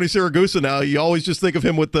of Tony Siragusa now. You always just think of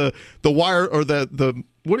him with the wire or the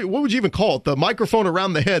what would you even call it? The microphone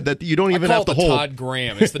around the head that you don't even have to hold. Todd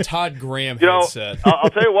Graham. It's the Todd Graham headset.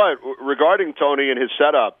 I'll tell you what. Regarding Tony and his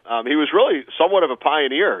setup, he was really somewhat of a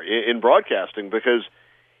pioneer in broadcasting because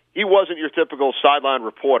he wasn't your typical sideline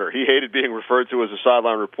reporter. He hated being referred to as a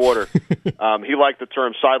sideline reporter. He liked the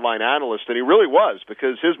term sideline analyst, and he really was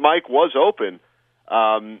because his mic was open.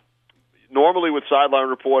 Normally with sideline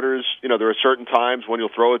reporters, there are certain times when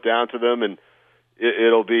you'll throw it down to them, and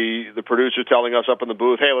it'll be the producer telling us up in the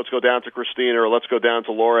booth, hey, let's go down to Christina or let's go down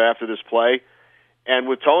to Laura after this play. And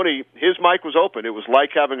with Tony, his mic was open. It was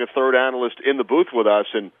like having a third analyst in the booth with us,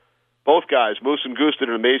 and both guys, Moose and Goose, did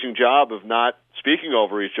an amazing job of not speaking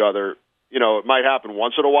over each other. It might happen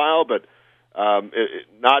once in a while, but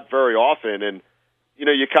not very often. And,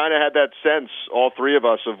 you kind of had that sense, all three of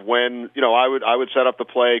us, of when, I would set up the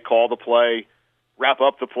play, call the play, wrap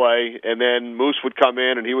up the play, and then Moose would come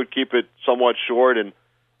in and he would keep it somewhat short. And,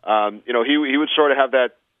 he would sort of have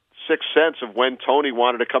that sixth sense of when Tony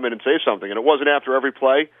wanted to come in and say something. And it wasn't after every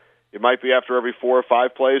play. It might be after every 4 or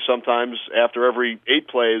 5 plays, sometimes after every 8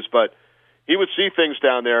 plays, but he would see things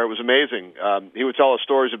down there. It was amazing. He would tell us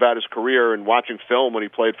stories about his career and watching film when he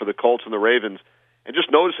played for the Colts and the Ravens, and just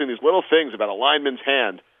noticing these little things about a lineman's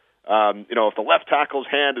hand. If the left tackle's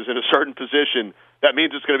hand is in a certain position, that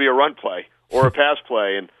means it's going to be a run play or a pass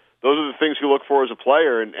play, and those are the things you look for as a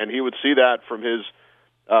player, and he would see that from his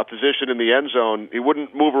position in the end zone. He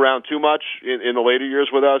wouldn't move around too much in the later years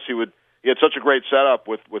with us. He had such a great setup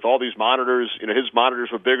with all these monitors. His monitors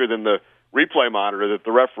were bigger than the replay monitor that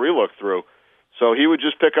the referee looked through. So he would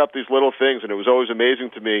just pick up these little things, and it was always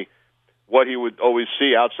amazing to me what he would always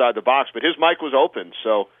see outside the box. But his mic was open,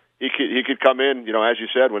 so he could come in, as you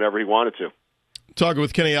said, whenever he wanted to. Talking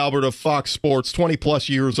with Kenny Albert of Fox Sports, 20-plus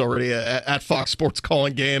years already at Fox Sports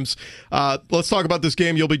calling games. Let's talk about this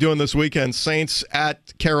game you'll be doing this weekend, Saints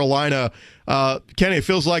at Carolina. Kenny, it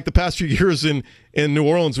feels like the past few years in New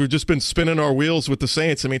Orleans, we've just been spinning our wheels with the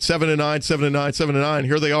Saints. I mean, 7-9, 7-9, 7-9.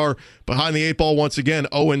 Here they are behind the 8 ball once again,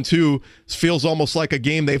 0-2. It feels almost like a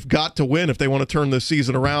game they've got to win if they want to turn this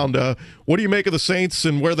season around. What do you make of the Saints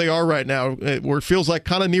and where they are right now, where it feels like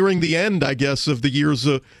kind of nearing the end, I guess, of the years,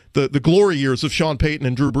 the glory years of Sean Payton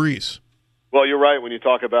and Drew Brees? Well, you're right. When you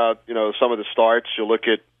talk about, some of the starts, you look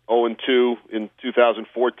at 0-2 in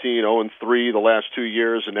 2014, 0-3 the last 2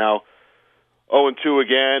 years, and now 0-2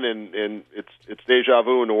 again, and it's deja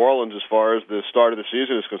vu in New Orleans as far as the start of the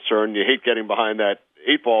season is concerned. You hate getting behind that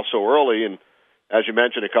 8 ball so early, and as you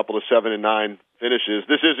mentioned, a couple of 7-9 finishes.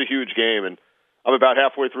 This is a huge game, and I'm about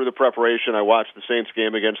halfway through the preparation. I watched the Saints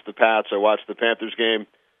game against the Pats. I watched the Panthers game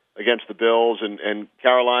against the Bills, and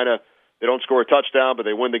Carolina, they don't score a touchdown, but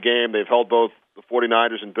they win the game. They've held both the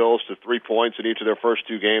 49ers and Bills to 3 points in each of their first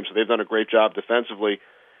 2 games, so they've done a great job defensively.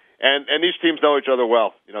 And these teams know each other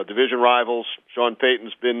well. Division rivals. Sean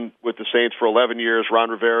Payton's been with the Saints for 11 years.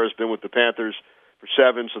 Ron Rivera's been with the Panthers for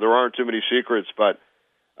 7, so there aren't too many secrets. But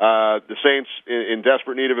the Saints in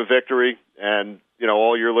desperate need of a victory, and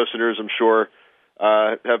all your listeners, I'm sure,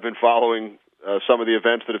 have been following some of the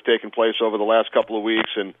events that have taken place over the last couple of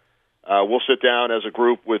weeks. And we'll sit down as a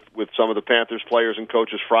group with some of the Panthers players and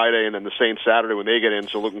coaches Friday, and then the Saints Saturday when they get in.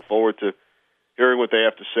 So looking forward to hearing what they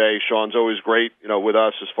have to say. Sean's always great, with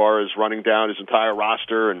us as far as running down his entire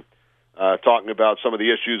roster and talking about some of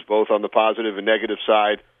the issues, both on the positive and negative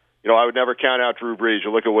side. I would never count out Drew Brees.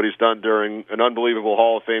 You look at what he's done during an unbelievable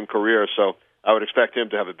Hall of Fame career, so I would expect him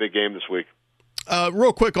to have a big game this week.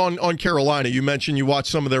 Real quick on Carolina, you mentioned you watched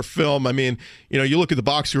some of their film. I mean, you look at the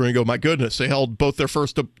box score and you go, my goodness, they held both their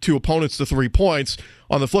first 2 opponents to 3 points.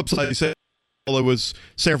 On the flip side, you say, it was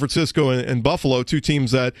San Francisco and Buffalo, 2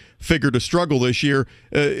 teams that figured to struggle this year.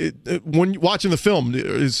 When watching the film,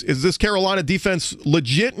 is this Carolina defense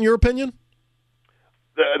legit in your opinion?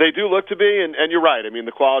 They do look to be, and you're right. I mean,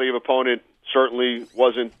 the quality of opponent certainly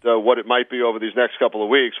wasn't what it might be over these next couple of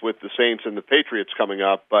weeks with the Saints and the Patriots coming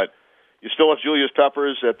up, but you still have Julius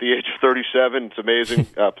Peppers at the age of 37. It's amazing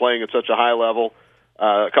playing at such a high level.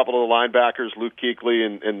 A couple of the linebackers, Luke Kuechly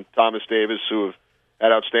and Thomas Davis, who have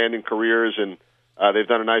had outstanding careers, and they've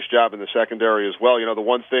done a nice job in the secondary as well. The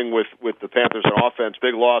one thing with the Panthers on offense,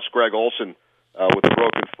 big loss, Greg Olsen with a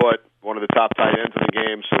broken foot, one of the top tight ends in the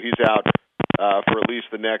game, so he's out for at least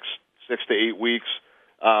the next 6 to 8 weeks.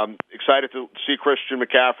 Excited to see Christian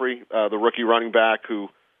McCaffrey, the rookie running back who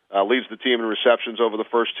leads the team in receptions over the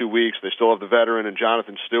first 2 weeks. They still have the veteran and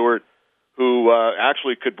Jonathan Stewart, who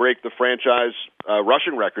actually could break the franchise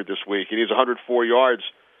rushing record this week. He needs 104 yards.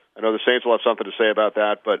 I know the Saints will have something to say about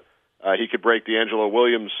that, but he could break D'Angelo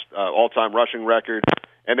Williams' all-time rushing record.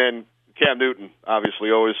 And then Cam Newton,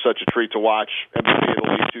 obviously, always such a treat to watch. MVP of the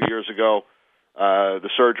league 2 years ago. The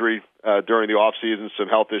surgery during the offseason, some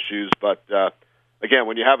health issues. But, again,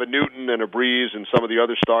 when you have a Newton and a Breeze and some of the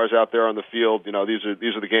other stars out there on the field, these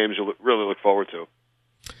are the games you really look forward to.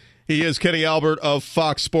 He is Kenny Albert of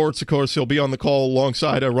Fox Sports. Of course, he'll be on the call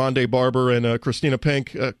alongside Rondé Barber and Christina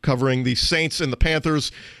Pink covering the Saints and the Panthers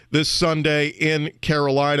this Sunday in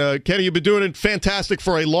Carolina. Kenny, you've been doing it fantastic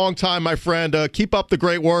for a long time, my friend. Keep up the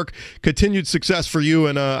great work. Continued success for you,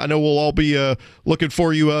 and I know we'll all be looking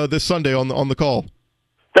for you this Sunday on the call.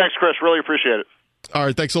 Thanks, Chris. Really appreciate it. All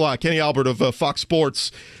right, thanks a lot. Kenny Albert of Fox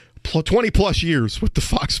Sports. 20-plus years with the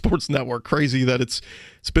Fox Sports Network. Crazy that it's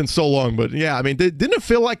been so long. But, yeah, I mean, didn't it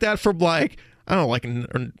feel like that from, like, I don't know, like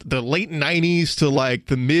in the late 90s to, like,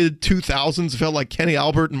 the mid-2000s? It felt like Kenny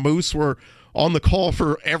Albert and Moose were on the call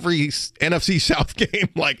for every NFC South game.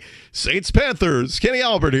 Like, Saints-Panthers, Kenny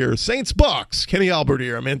Albert here. Saints-Bucks, Kenny Albert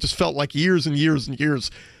here. I mean, it just felt like years and years and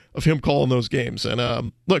years of him calling those games.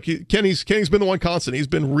 And, look, Kenny's been the one constant. He's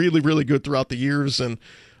been really, really good throughout the years, and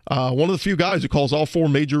one of the few guys who calls all four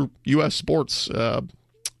major U.S. sports, as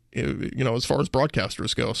far as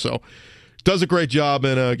broadcasters go. So does a great job,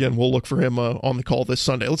 and again, we'll look for him on the call this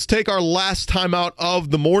Sunday. Let's take our last timeout of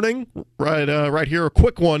the morning, right here, a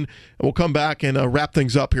quick one, and we'll come back and wrap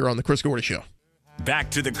things up here on the Chris Gordy Show.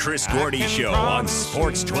 Back to the Chris Gordy Show on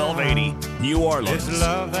Sports 1280, New Orleans.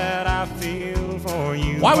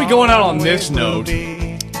 Why are we going out on this note?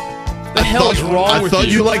 The hell is wrong with you? I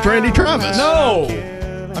thought you liked Randy Travis. No.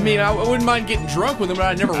 I mean, I wouldn't mind getting drunk with him, but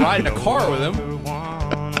I'd never ride in a car with him.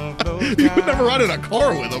 You would never ride in a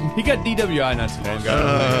car with him. He got DWI not too long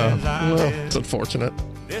ago. Well, it's unfortunate.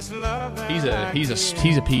 He's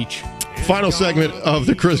a peach. Final segment of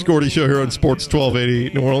the Chris Gordy Show here on Sports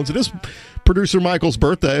 1280 New Orleans. It is producer Michael's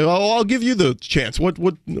birthday. I'll give you the chance.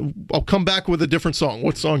 I'll come back with a different song.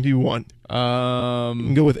 What song do you want? You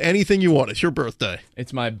can go with anything you want. It's your birthday.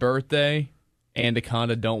 It's my birthday.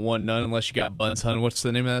 Anaconda Don't Want None Unless You Got Buns, Hun. What's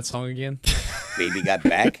the name of that song again? Baby Got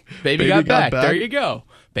Back? Baby Got Back. There you go.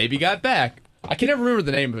 Baby Got Back. I can never remember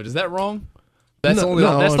the name of it. Is that wrong? That's the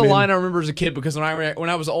line I remember as a kid, because when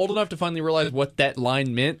I was old enough to finally realize what that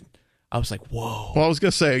line meant, I was like, whoa. Well, I was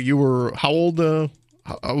going to say, you were, how old,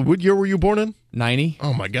 what year were you born in? 90.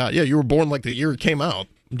 Oh, my God. Yeah, you were born like the year it came out.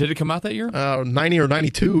 Did it come out that year? 90 or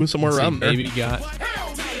 92, somewhere around there. Baby got...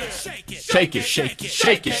 Shake it, shake it,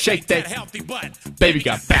 shake it, shake that. Baby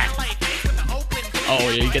Got Back. Oh,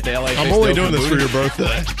 yeah, you get the LA. I'm only doing this for your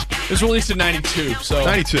birthday. It was released in 92, so...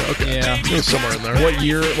 92, okay. Yeah. It was somewhere in there.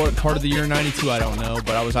 What part of the year 92, I don't know,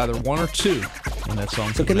 but I was either 1 or 2 when that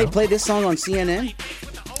song So can they play this song on CNN?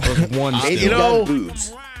 Or 1 Baby got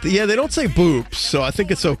boobs. Yeah, they don't say boobs, so I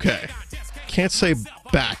think it's okay. Can't say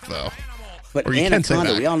back, though. But or you Anaconda, can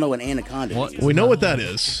say we all know what Anaconda is. We know what that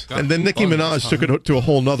is. And then Nicki Minaj took it to a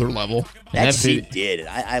whole nother level. That she did.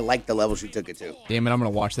 I like the level she took it to. Damn it, I'm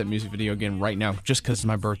going to watch that music video again right now just because it's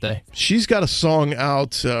my birthday. She's got a song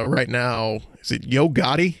out right now. Is it Yo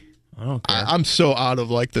Gotti? I'm so out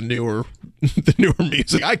of like the newer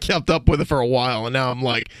music. I kept up with it for a while, and now I'm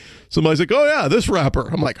like, somebody's like, oh yeah, this rapper.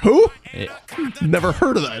 I'm like, who? Yeah. Never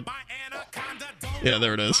heard of that. Yeah,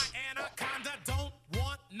 there it is.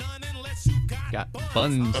 Got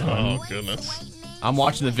buns. Oh, goodness. I'm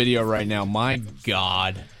watching the video right now. My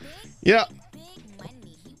God. Yeah.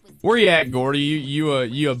 Where you at, Gordy?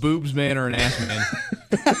 You a boobs man or an ass man?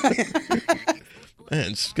 Man,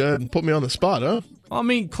 just go ahead and put me on the spot, huh? Well, I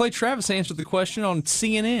mean, Clay Travis answered the question on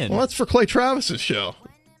CNN. Well, that's for Clay Travis's show.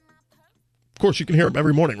 Of course, you can hear him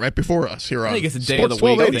every morning right before us here on I think it's a day Sports of the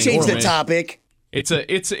week. Don't change the topic. It's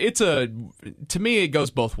a. To me, it goes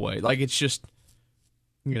both ways. Like, it's just,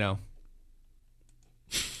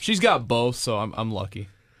 she's got both, so I'm lucky.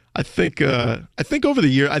 I think over the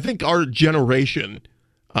year, I think our generation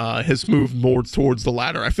has moved more towards the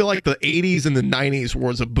latter. I feel like the 80s and the 90s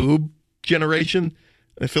was a boob generation.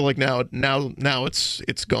 I feel like now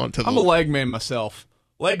it's gone to the... I'm a leg man myself.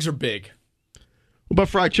 Legs are big. What about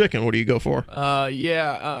fried chicken? What do you go for?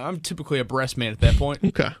 I'm typically a breast man at that point.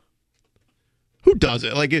 Okay. Who does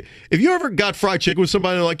it? Like, if you ever got fried chicken with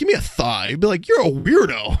somebody like, give me a thigh, you'd be like, you're a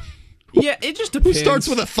weirdo. Yeah, it just depends. Who starts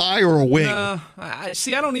with a thigh or a wing? I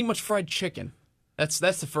don't eat much fried chicken.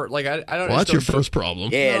 That's the first. Like I don't. Well, that's your first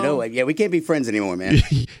problem. Yeah, no, we can't be friends anymore, man.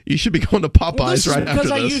 You should be going to Popeyes right after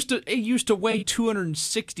this. Because I used to weigh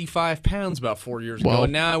 265 pounds about 4 years ago,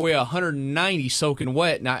 and now I weigh 190 soaking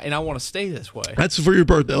wet, and I want to stay this way. That's for your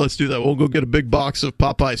birthday. Let's do that. We'll go get a big box of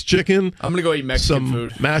Popeyes chicken. I'm gonna go eat Mexican some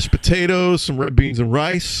food. Mashed potatoes, some red beans and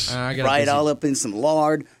rice. Fry it all up in some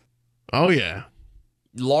lard. Oh yeah,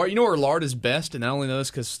 lard. You know where lard is best, and I only know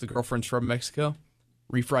this because the girlfriend's from Mexico.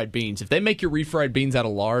 Refried beans. If they make your refried beans out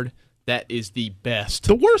of lard, that is the best.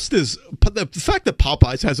 The worst is the fact that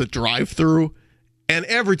Popeyes has a drive-through, and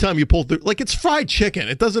every time you pull through, like it's fried chicken.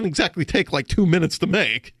 It doesn't exactly take like 2 minutes to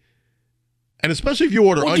make. And especially if you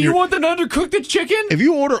order onion. Do you want them to undercook the chicken? If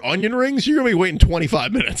you order onion rings, you're going to be waiting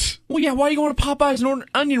 25 minutes. Well, yeah, why are you going to Popeyes and order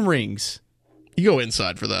onion rings? You go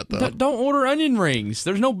inside for that, though. Don't order onion rings.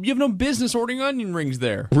 You have no business ordering onion rings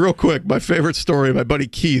there. Real quick, my favorite story, my buddy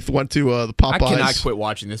Keith went to the Popeyes. I cannot quit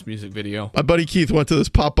watching this music video. My buddy Keith went to this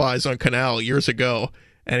Popeyes on Canal years ago,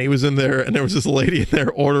 and he was in there, and there was this lady in there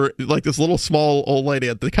ordering, like this little small old lady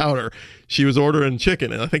at the counter. She was ordering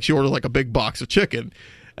chicken, and I think she ordered like a big box of chicken.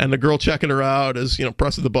 And the girl checking her out is,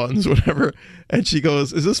 pressing the buttons, whatever. And she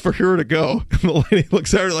goes, "Is this for here to go?" And the lady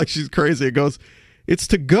looks at her like she's crazy and goes, "It's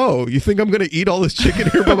to go. You think I'm going to eat all this chicken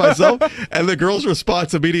here by myself?" And the girl's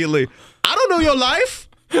response immediately, "I don't know your life."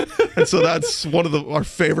 And so that's one of our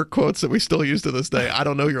favorite quotes that we still use to this day. I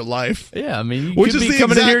don't know your life. Yeah, I mean, you could be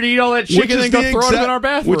coming in here to eat all that chicken and go throw it in our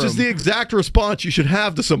bathroom. Which is the exact response you should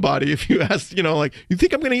have to somebody if you ask, you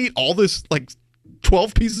think I'm going to eat all this,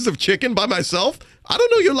 12 pieces of chicken by myself? I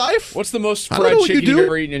don't know your life. What's the most fried chicken you've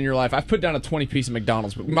ever eaten in your life? I've put down a 20-piece at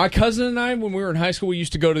McDonald's. But my cousin and I, when we were in high school, we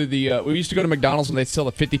used to go to McDonald's and they'd sell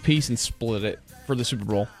a 50-piece and split it for the Super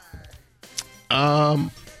Bowl.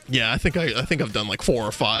 Yeah, I think I've done like 4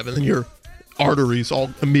 or 5, and then your arteries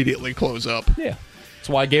all immediately close up. Yeah. That's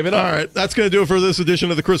why I gave it up. All right, that's going to do it for this edition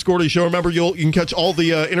of the Chris Gordy Show. Remember, you can catch all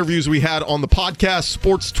the interviews we had on the podcast,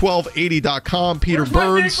 sports1280.com. Peter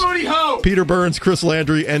Burns, Chris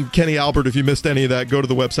Landry, and Kenny Albert. If you missed any of that, go to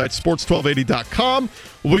the website, sports1280.com.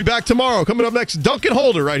 We'll be back tomorrow. Coming up next, Duncan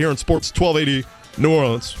Holder right here on Sports 1280 New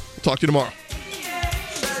Orleans. We'll talk to you tomorrow.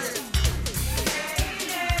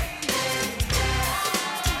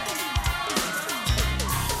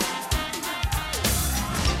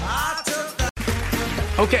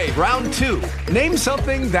 Okay, round 2. Name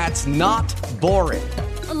something that's not boring.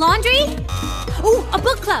 A laundry? Ooh, a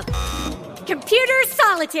book club. Computer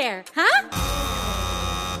solitaire, huh?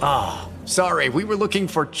 Ah, sorry, we were looking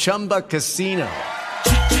for Chumba Casino.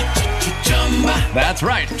 That's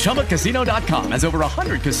right, ChumbaCasino.com has over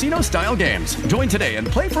 100 casino-style games. Join today and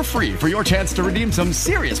play for free for your chance to redeem some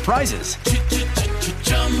serious prizes.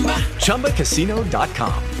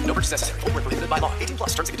 ChumbaCasino.com. No purchase necessary. Void where prohibited by law. 18+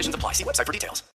 terms and conditions apply. See website for details.